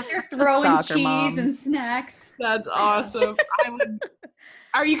 they're throwing soccer cheese moms. and snacks. That's awesome. I would.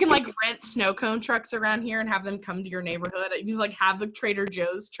 Or you can like rent snow cone trucks around here and have them come to your neighborhood. You can like have the Trader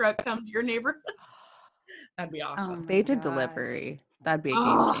Joe's truck come to your neighborhood. That'd be awesome. my They did gosh. delivery. That'd be a game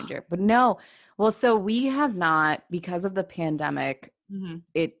Ugh. changer. But no. Well, so we have not, because of the pandemic, Hmm.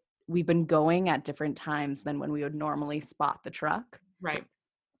 we've been going at different times than when we would normally spot the truck. Right.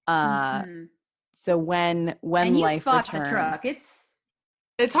 Mhm. So when And you life spot returns, the truck.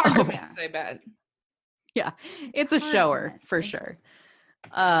 It's hard to Oh. miss, I bet. yeah, it's a hard to shower miss. for It's- sure.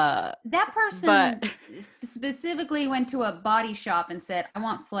 That person But- specifically went to a body shop and said, "I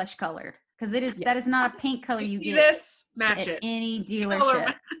want flesh colored," because that Yes. is not a paint color You you see get this? Match at it. any Color dealership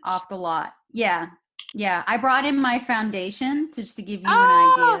match. off the lot. Yeah. I brought in my foundation just to give you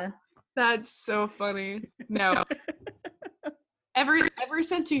Oh! an idea. That's so funny. No. Ever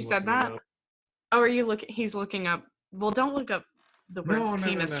since you said Looking it that, up. oh, are you looking? He's looking up. Well, don't look up the words No,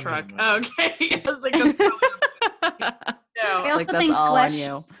 penis no, truck. no. Okay. I was like, that's probably I no. also Like, that's think all on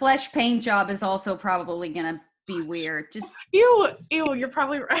you. flesh paint job is also probably gonna be weird. Just Ew, you're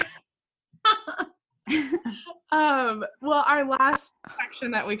probably right. Well, our last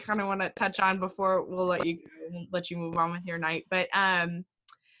section that we kind of want to touch on before we'll let you move on with your night, but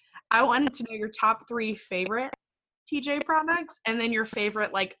I wanted to know your top 3 favorite TJ products and then your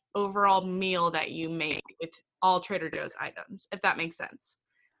favorite like overall meal that you make with all Trader Joe's items, if that makes sense.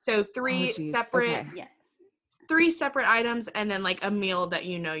 So 3 geez. separate Okay. yes. 3 separate items and then like a meal that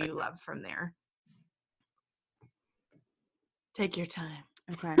you know you love from there. Take your time.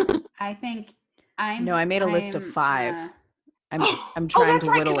 Okay. I think No, I made a list of 5. I'm Oh, trying that's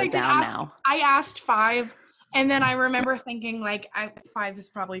to right, whittle 'cause I it did down ask- now. I asked 5, and then I remember thinking, like, 5 is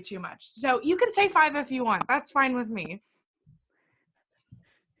probably too much. So you can say 5 if you want. That's fine with me.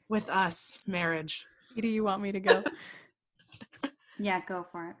 With us, marriage. Do you want me to go? Yeah, go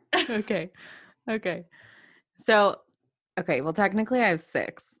for it. Okay. So, well, technically I have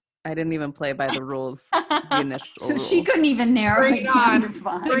 6. I didn't even play by the rules. The initial So rules. she couldn't even narrow Bring it it down on. to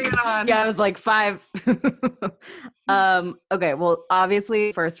 5. Bring it on. Yeah, I was like 5. Okay, well,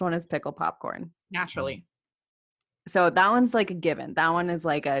 obviously, first one is pickle popcorn. Naturally. So that one's like a given. That one is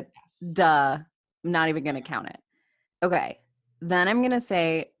like a duh. I'm not even gonna count it. Okay, then I'm gonna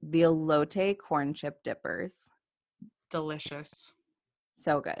say the elote corn chip dippers. Delicious.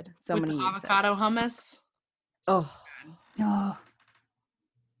 So good. So With many the uses. avocado hummus. Oh, Oh,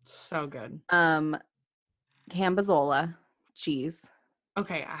 So good. Cambazola cheese.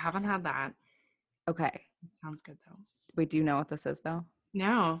 Okay, I haven't had that. Okay, Sounds good though. wait, do you know what this is though?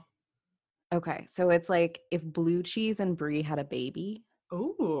 No. Okay, so it's like if blue cheese and brie had a baby.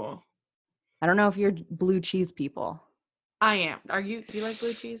 Ooh. I don't know if you're blue cheese people. I am. Are you? Do you like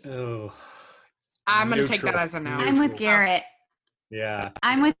blue cheese? Oh, I'm gonna take neutral, that as a no. I'm with neutral. Garrett. Yeah.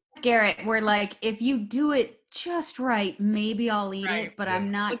 I'm with Garrett. We're like, if you do it just right, maybe I'll eat Right. it, but Yeah.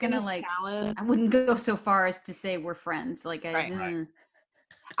 I'm not Like in gonna a like. salad. I wouldn't go so far as to say we're friends. Like, Right. I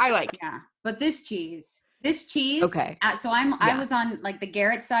I like. yeah. But this cheese, Okay. So I Yeah. was on like the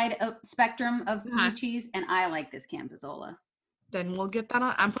Garrett side of spectrum of blue Uh-huh. cheese, and I like this Campizola. Then we'll get that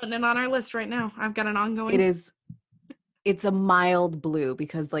on. I'm putting it on our list right now. I've got an ongoing. It is. It's a mild blue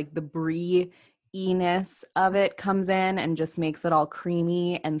because like the brie-ness of it comes in and just makes it all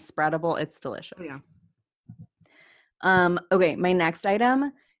creamy and spreadable. It's delicious. Yeah. Okay, my next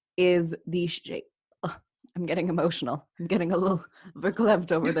item is the I'm getting emotional. I'm getting a little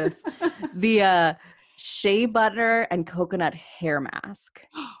verklempt over this. The shea butter and coconut hair mask.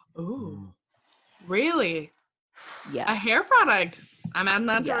 Ooh. Really? Yeah. A hair product. I'm adding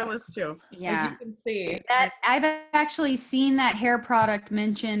that to our Yes. list too. As Yeah. you can see. That I've actually seen that hair product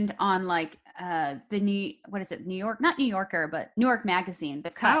mentioned on like the New York, not New Yorker, but New York Magazine, the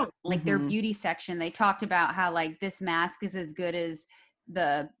Cut, Oh. like their Mhm. beauty section. They talked about how like this mask is as good as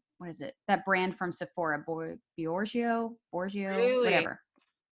the that brand from Sephora, Borgio, Really? whatever.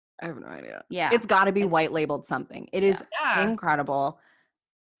 I have no idea. Yeah, It's got to be it's- white labeled something. It is Yeah. incredible.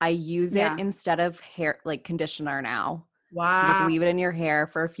 I use Yeah. it instead of hair like conditioner now. You Wow. just leave it in your hair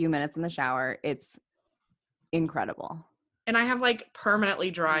for a few minutes in the shower. It's incredible. And I have like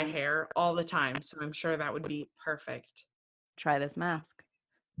permanently dry Yeah. hair all the time, so I'm sure that would be perfect. Try this mask.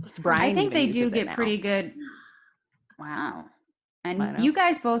 I Brian think even they do uses it get now. pretty good. Wow. I know. And you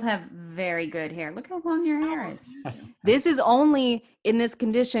guys both have very good hair. Look how long your hair is. This is only in this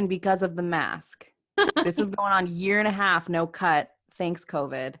condition because of the mask. This is going on 1.5 years, no cut. Thanks,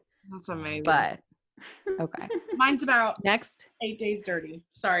 COVID. That's amazing. But okay. Mine's about Next. 8 days dirty.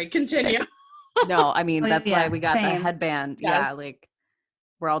 Sorry, continue. No, I mean Oh, that's yeah, why we got the same. headband. Yeah. Yeah, like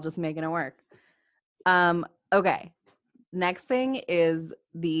we're all just making it work. Okay. Next thing is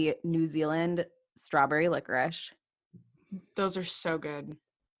the New Zealand strawberry licorice. Those are so good.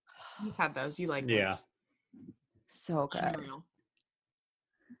 You've had those. You like Yeah. those. So good. Unreal.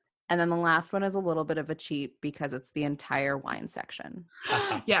 And then the last one is a little bit of a cheat because it's the entire wine section.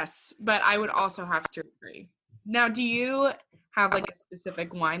 Yes, but I would also have to agree. Now, do you have like a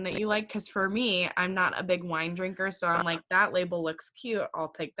specific wine that you like? Because for me, I'm not a big wine drinker, so I'm like, that label looks cute. I'll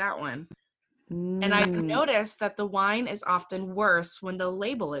take that one. And I've Mm, noticed that the wine is often worse when the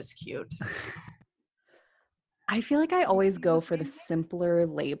label is cute. I feel like I always feel go the for the same? simpler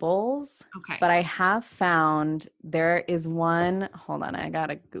labels, Okay. but I have found there is one. Hold on, I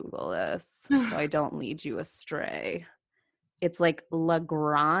gotta Google this so I don't lead you astray. It's like La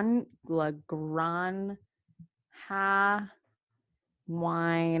Granja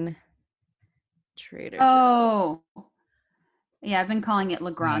wine Trader Joe's. Oh. Yeah, I've been calling it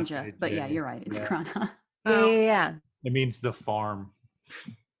Lagrangia, good, but yeah, Jenny. you're right. It's Yeah. Granja. Yeah. It means the farm.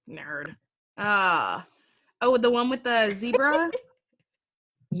 Nerd. Oh, the one with the zebra?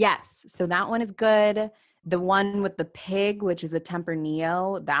 Yes. So that one is good. The one with the pig, which is a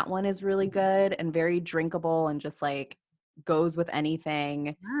Tempranillo, that one is really good and very drinkable and just like goes with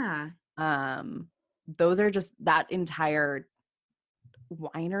anything. Yeah. Those are just that entire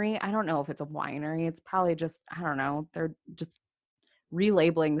winery. I don't know if it's a winery. It's probably just, I don't know. They're just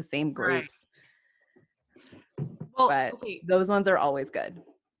relabeling the same Right. grapes. Well, But okay. those ones are always good.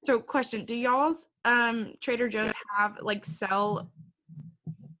 So question, do y'all's Trader Joe's have like sell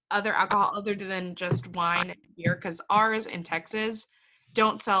other alcohol other than just wine and beer? Because ours in Texas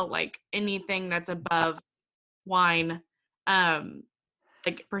don't sell like anything that's above wine,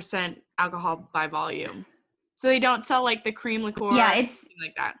 like percent alcohol by volume. So they don't sell like the cream liqueur. Yeah, or it's anything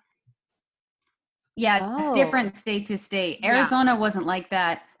like that. it's Oh. different state to state. Yeah. Arizona wasn't like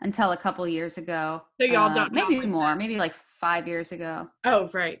that until a couple years ago. So y'all don't have, maybe like, more, that? maybe like 5 years ago. Oh,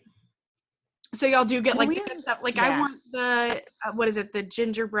 right. So y'all do get Well, like we the good have- stuff. Like I yeah. want the what is it? The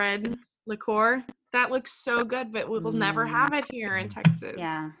gingerbread liqueur. That looks so good, but we will never have it here in Texas.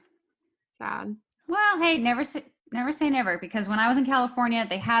 Yeah. Sad. Well, hey, never say never, because when I was in California,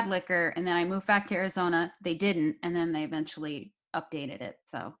 they had liquor, and then I moved back to Arizona, they didn't, and then they eventually updated it.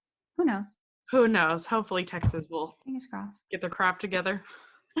 So who knows? Who knows? Hopefully Texas will Fingers crossed. get their crap together.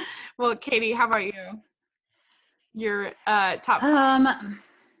 Well, Katie, how about you? Your top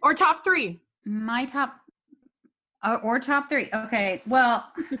or top 3? My top or top 3. Okay. Well,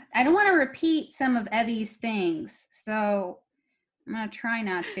 I don't want to repeat some of Evie's things, so I'm gonna try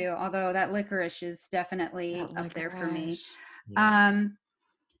not to. Although that licorice is definitely up there for me.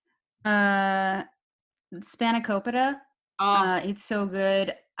 Spanakopita. Oh, It's so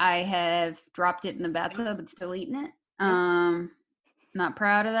good. I have dropped it in the bathtub and still eating it. Not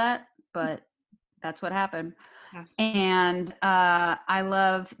proud of that, but that's what happened. yes. And I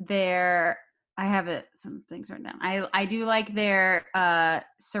love their. I have some things written down. I do like their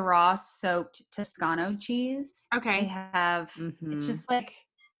Syrah soaked Toscano cheese. They Okay. have. Mhm. It's just like.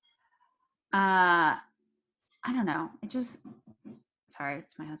 I don't know. It just. Sorry,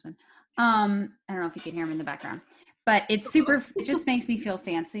 it's my husband. I don't know if you can hear him in the background, but it's super. It just makes me feel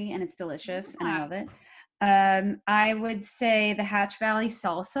fancy, and it's delicious, and I love it. I would say the Hatch Valley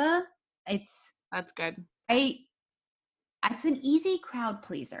salsa. That's good. It's an easy crowd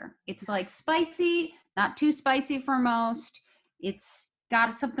pleaser. It's like spicy, not too spicy for most. It's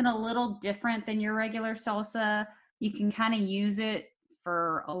got something a little different than your regular salsa. You can kind of use it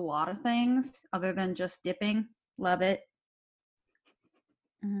for a lot of things other than just dipping. Love it.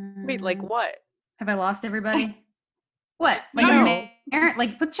 Wait, like what? Have I lost everybody? What? Like No.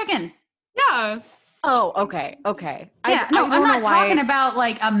 like put chicken. Yeah. Oh, okay. Yeah, no, don't I'm know not why- talking about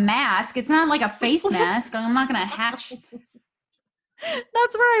like a mask. It's not like a face mask. I'm not gonna hatch.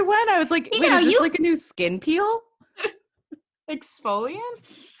 That's where I went. I was like, You wait, know, is this you- like a new skin peel?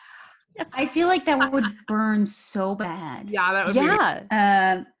 Exfoliant? I feel like that would burn so bad. Yeah, that would be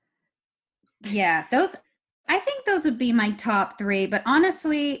Yeah. Yeah, I think those would be my top 3, but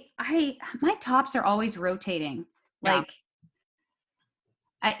honestly, my tops are always rotating. Yeah.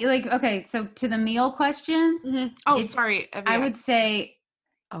 Okay, so to the meal question, Mhm. Oh, It's- sorry. I would say,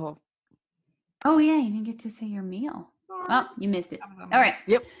 Oh. oh yeah, you didn't get to say your meal. Well, you missed it. That was on All me. right.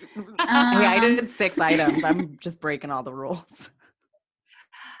 Yep. Hey, I Um, did 6 items. I'm just breaking all the rules.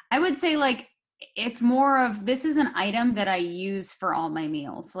 I would say like it's more of this is an item that I use for all my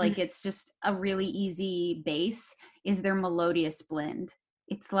meals. Like it's just a really easy base is their Melodious blend.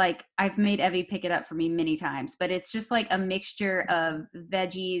 It's like I've made Evie pick it up for me many times, but it's just like a mixture of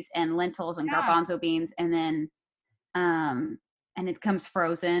veggies and lentils and Yeah. garbanzo beans and then and it comes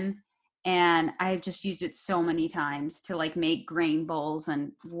frozen and I've just used it so many times to like make grain bowls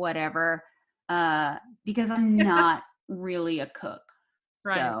and whatever because I'm not really a cook.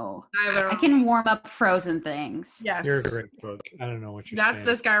 Right. So Neither. I can warm up frozen things. Yes. You're a great cook. I don't know what you're That's saying.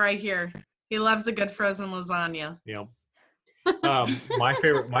 this guy right here. He loves a good frozen lasagna. Yeah. My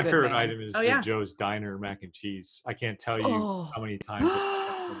favorite Good man. item is Oh, the yeah. Joe's Diner mac and cheese. I can't tell you Oh. how many times I've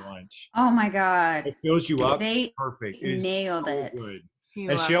had for lunch. Oh my god. It fills you up They perfect. It is nailed so it. good. He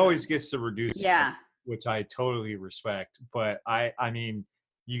And loves she it. always gets to reduce it, Yeah. which I totally respect. But I mean,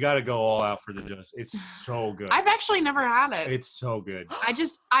 you got to go all out for the Joe's. It's so good. I've actually never had it. It's so good.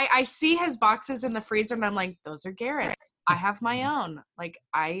 I see his boxes in the freezer and I'm like, those are Garrett's. I have my own. Like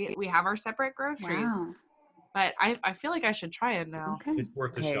we have our separate groceries. Wow. But I feel like I should try it now. Okay. It's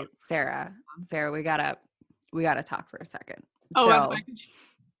worth a Okay, shot. Sarah, we gotta talk for a second. Oh, so, that's mac and cheese.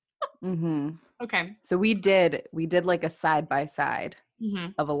 mhm. Okay. So we did like a side by side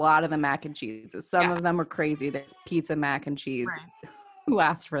Mm-hmm. of a lot of the mac and cheeses. Some Yeah. of them were crazy. There's pizza mac and cheese. Right. Who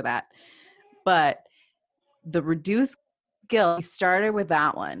asked for that? But the reduced skill, we started with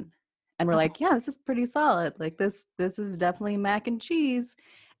that one. And we're like, yeah, this is pretty solid. Like this is definitely mac and cheese.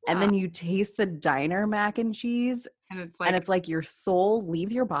 And then you taste the diner mac and cheese, And it's and it's like your soul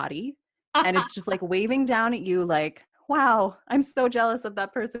leaves your body. And it's just like waving down at you like, wow, I'm so jealous of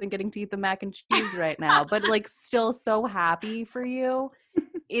that person getting to eat the mac and cheese right now, but like still so happy for you.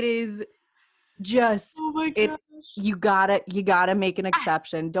 It is just oh my it- gosh. you gotta make an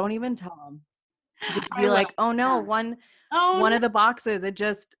exception. Don't even tell them. Just I be will. like, oh no, Yeah. one of the boxes, it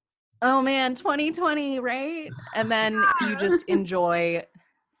just, oh man, 2020, right? And then you just enjoy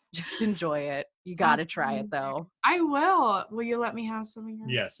it. You gotta try it though. I will. Will you let me have some of yours?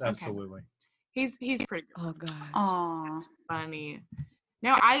 Yes, Okay. absolutely. He's pretty good. Oh gosh. Aw. Funny.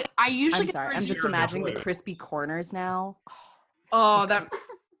 No, I usually I'm get sorry. I'm first just You're imagining the good. crispy corners now. Oh,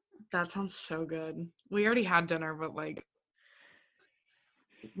 that sounds so good. We already had dinner, but like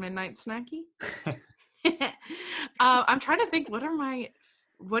midnight snacky. I'm trying to think.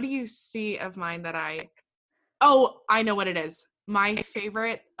 What do you see of mine that I know what it is. My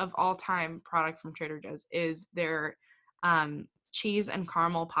favorite of all time product from Trader Joe's is their cheese and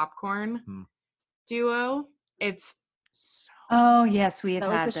caramel popcorn duo. It's so Oh yes, we have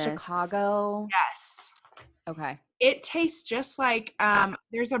like had the this. Chicago. yes. Okay. It tastes just like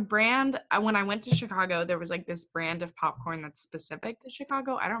there's a brand when I went to Chicago, there was like this brand of popcorn that's specific to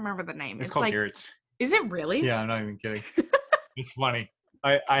Chicago. I don't remember the name. It's called like Garrett's. Is it really? Yeah, I'm not even kidding. It's funny.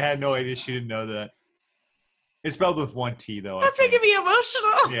 I had no idea she didn't know that. It's spelled with one T though. That's making me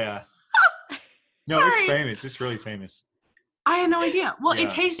emotional. Yeah. No, it's Sorry. famous. It's really famous. I had no idea. Well, Yeah. it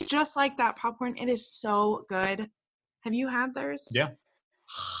tastes just like that popcorn. It is so good. Have you had theirs? Yeah.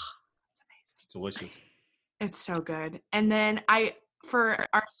 It's amazing. It's delicious. It's so good. And then for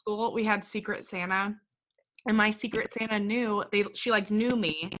our school, we had Secret Santa, and my Secret Santa she knew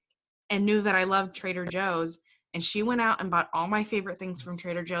me and knew that I loved Trader Joe's, and she went out and bought all my favorite things from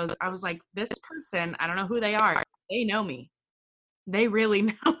Trader Joe's. I was like, this person, I don't know who they are. They know me. They really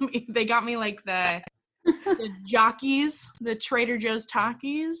know me. They got me like the Jockeys, the Trader Joe's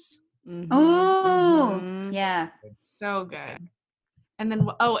Takis. Oh, yeah. So good. And then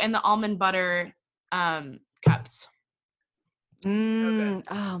and the almond butter cups. good.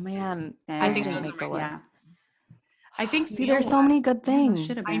 Oh man, Yeah, I think didn't those make are the my- list. I think See, there's so many good things.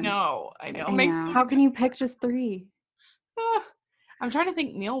 should've I been. know. I Makes know. How can you pick just 3? I'm trying to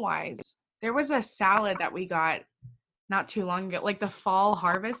think meal wise. There was a salad that we got not too long ago, like the fall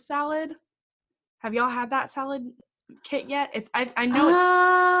harvest salad. Have y'all had that salad kit yet? I know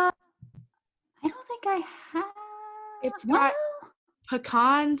I don't think I have. It's Well, got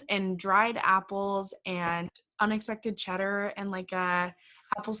pecans and dried apples and unexpected cheddar and like a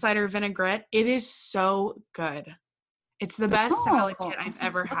apple cider vinaigrette. It is so good. It's the best salad kit I've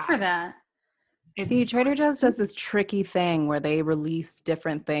ever look had. for that. See, Trader Joe's does this tricky thing where they release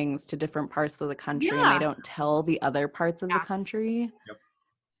different things to different parts of the country and Yeah. they don't tell the other parts of the Yeah. country.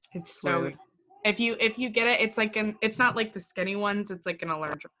 It's so Rude. if you get it, it's like it's not like the skinny ones, it's like an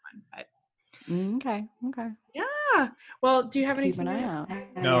larger one. But Okay. yeah. Well, do you have Keep an anything? eye out.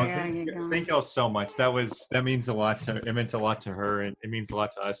 No, Yeah, thank y'all so much. That means a lot to. It meant a lot to her, and it means a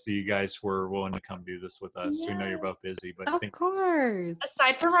lot to us that you guys were willing to come do this with us. We know you're both busy, but Of course.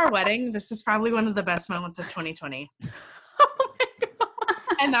 Aside from our wedding, this is probably one of the best moments of 2020. Oh my God.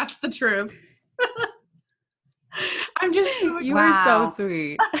 And that's the truth. I'm just so You excited. are Wow. so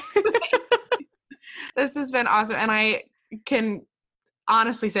sweet. This has been awesome. And I can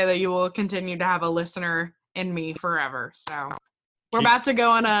honestly say that you will continue to have a listener in me forever. So we're about to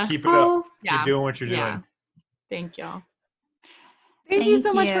go on a keep it up. Oh, yeah. Keep doing what you're Yeah. doing. Thank y'all. Thank you Thank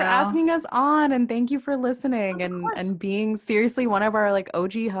so much for you. asking us on and thank you for listening course. and being seriously one of our like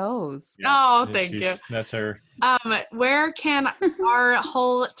OG hoes. Oh, Yeah, thank you. That's her. Where can our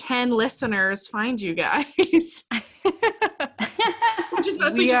whole 10 listeners find you guys? Which is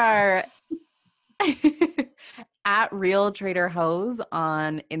mostly We just are at Real Trader Hose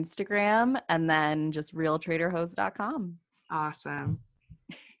on Instagram and then just realtraderhose.com. awesome.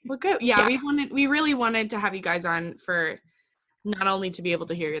 Well, good. Yeah, we really wanted to have you guys on for not only to be able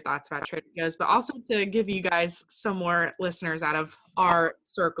to hear your thoughts about Trader Joe's, but also to give you guys some more listeners out of our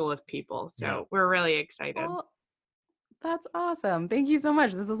circle of people. So Yeah. we're really excited. Well, that's awesome. Thank you so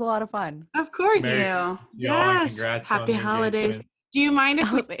much. This was a lot of fun. Of course. Merry- you. Y'all, and Yes. congrats on Happy the holidays. engagement. Do you mind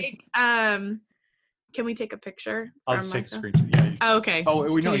if we Oh, take can we take a picture? I'll from just my take a phone? screenshot. Yeah. Oh, okay. Oh,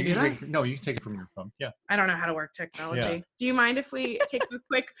 we know Can you you can do take. No, you can take it from your phone. Yeah. I don't know how to work technology. Yeah. Do you mind if we take a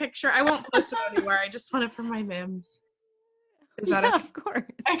quick picture? I won't post it anywhere. I just want it for my memes. Is that Yeah, okay? of course.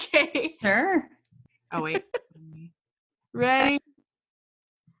 Okay. Sure. Oh wait. Ready?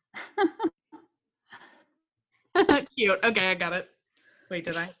 Cute. Okay, I got it. Wait,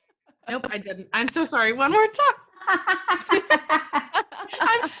 did I? Nope, I didn't. I'm so sorry. One more time.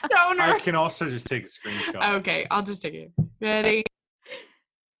 I'm stoner. I can also just take a screenshot. Okay, I'll just take it. Ready?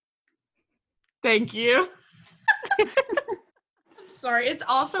 Thank you. I'm sorry. It's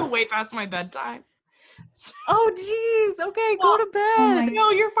also way past my bedtime. Oh, geez. Okay, go to Oh my bed. No,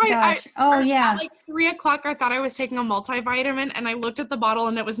 you're fine. Gosh. Oh yeah. At like 3:00, I thought I was taking a multivitamin, and I looked at the bottle,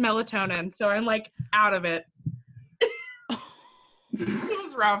 and it was melatonin. So I'm like out of it. It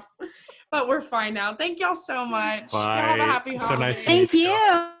was rough, but we're fine now. Thank y'all so much. Y'all have a Bye. happy So nice holiday. to Thank meet you.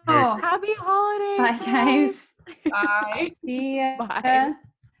 Merry Happy holidays. Bye, guys. Bye. See ya. Bye.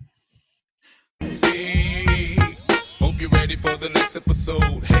 See, hope you're ready for the next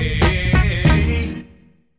episode. Hey.